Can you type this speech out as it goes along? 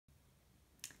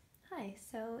Hi,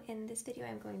 so in this video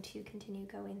I'm going to continue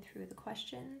going through the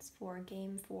questions for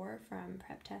Game 4 from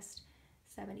Prep Test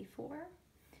 74.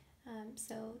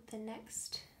 So the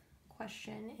next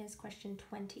question is question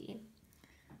 20,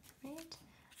 right?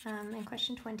 And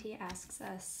question 20 asks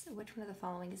us which one of the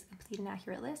following is a complete and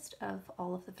accurate list of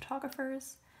all of the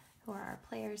photographers who are our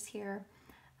players here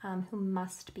who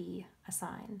must be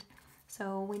assigned.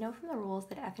 So we know from the rules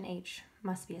that F and H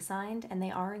must be assigned, and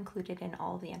they are included in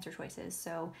all of the answer choices.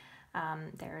 So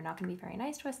they're not going to be very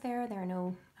nice to us there. There are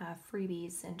no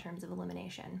freebies in terms of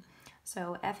elimination.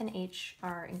 So F and H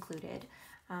are included.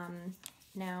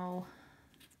 Now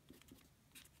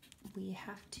we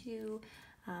have to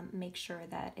make sure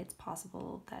that it's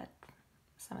possible that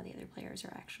some of the other players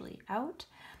are actually out.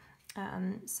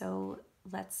 So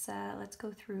let's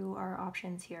go through our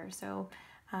options here. So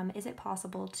is it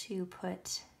possible to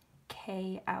put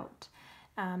K out?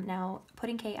 Now,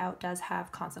 putting K out does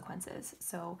have consequences,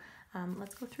 so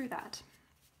let's go through that.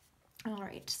 All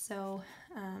right, so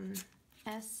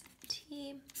ST,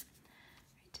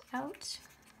 right, out.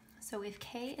 So if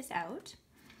K is out,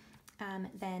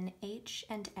 then H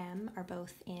and M are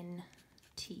both in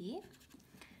T,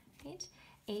 right?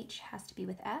 H has to be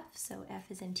with F, so F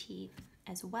is in T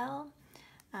as well.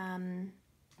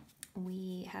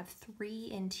 We have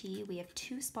 3 in T. We have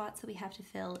 2 spots that we have to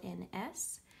fill in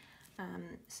S.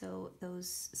 So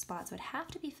those spots would have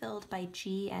to be filled by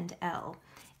G and L.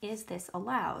 Is this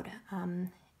allowed?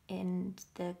 And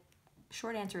the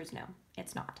short answer is no,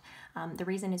 it's not. The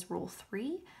reason is rule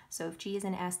 3. So if G is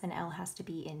in S, then L has to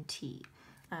be in T.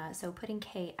 So putting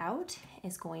K out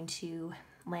is going to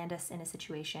land us in a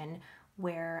situation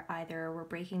where either we're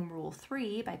breaking rule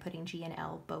 3 by putting G and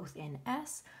L both in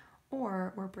S,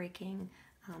 or we're breaking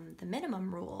the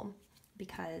minimum rule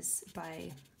because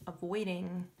by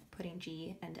avoiding putting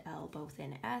G and L both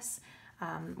in S,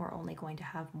 we're only going to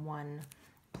have one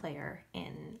player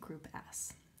in group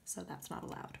S, so that's not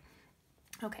allowed.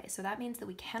 Okay, so that means that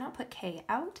we cannot put K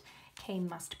out. K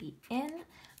must be in,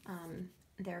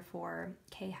 therefore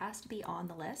K has to be on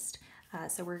the list.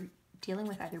 So we're dealing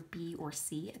with either B or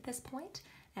C at this point.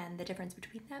 And the difference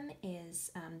between them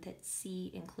is that C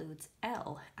includes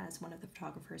L as one of the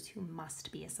photographers who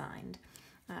must be assigned.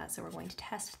 So we're going to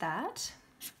test that.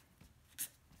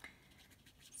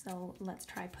 So let's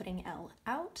try putting L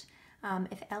out.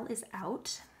 If L is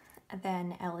out,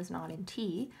 then L is not in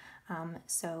T,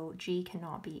 so G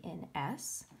cannot be in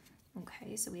S.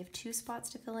 Okay, so we have 2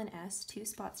 spots to fill in S, 2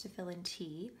 spots to fill in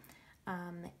T,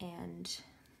 and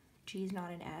G is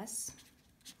not in S.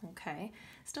 Okay,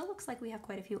 still looks like we have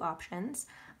quite a few options.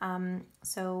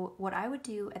 So what I would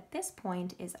do at this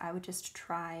point is I would just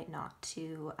try not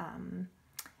to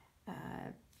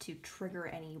trigger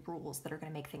any rules that are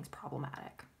going to make things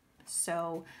problematic.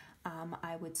 So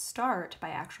I would start by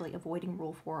actually avoiding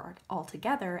rule 4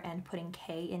 altogether and putting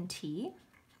K in T.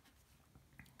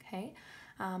 Okay,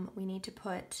 we need to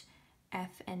put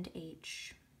F and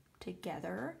H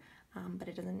together, but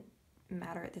it doesn't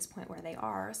matter at this point where they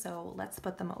are, so let's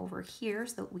put them over here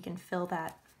so that we can fill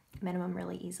that minimum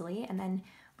really easily. And then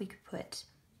we could put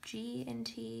G in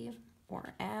T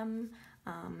or M.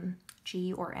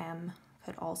 G or M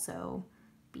could also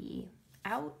be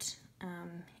out,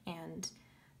 and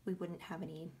we wouldn't have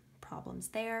any problems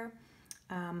there.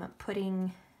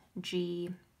 Putting G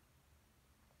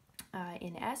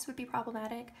in S would be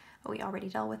problematic, but we already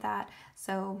dealt with that.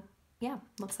 So yeah,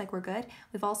 looks like we're good.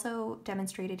 We've also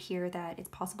demonstrated here that it's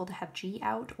possible to have G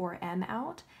out or M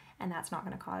out, and that's not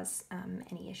going to cause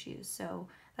any issues. So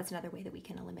that's another way that we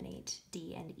can eliminate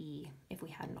D and E if we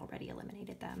hadn't already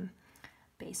eliminated them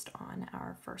based on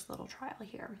our first little trial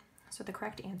here. So the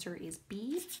correct answer is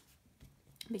B,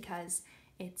 because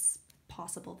it's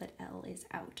possible that L is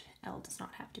out. L does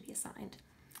not have to be assigned.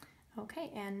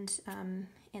 Okay, and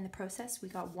in the process, we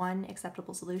got 1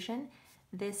 acceptable solution.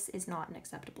 This is not an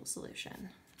acceptable solution.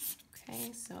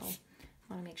 Okay, so I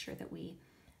want to make sure that we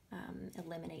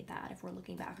eliminate that. If we're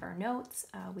looking back at our notes,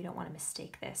 we don't want to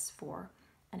mistake this for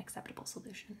an acceptable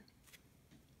solution.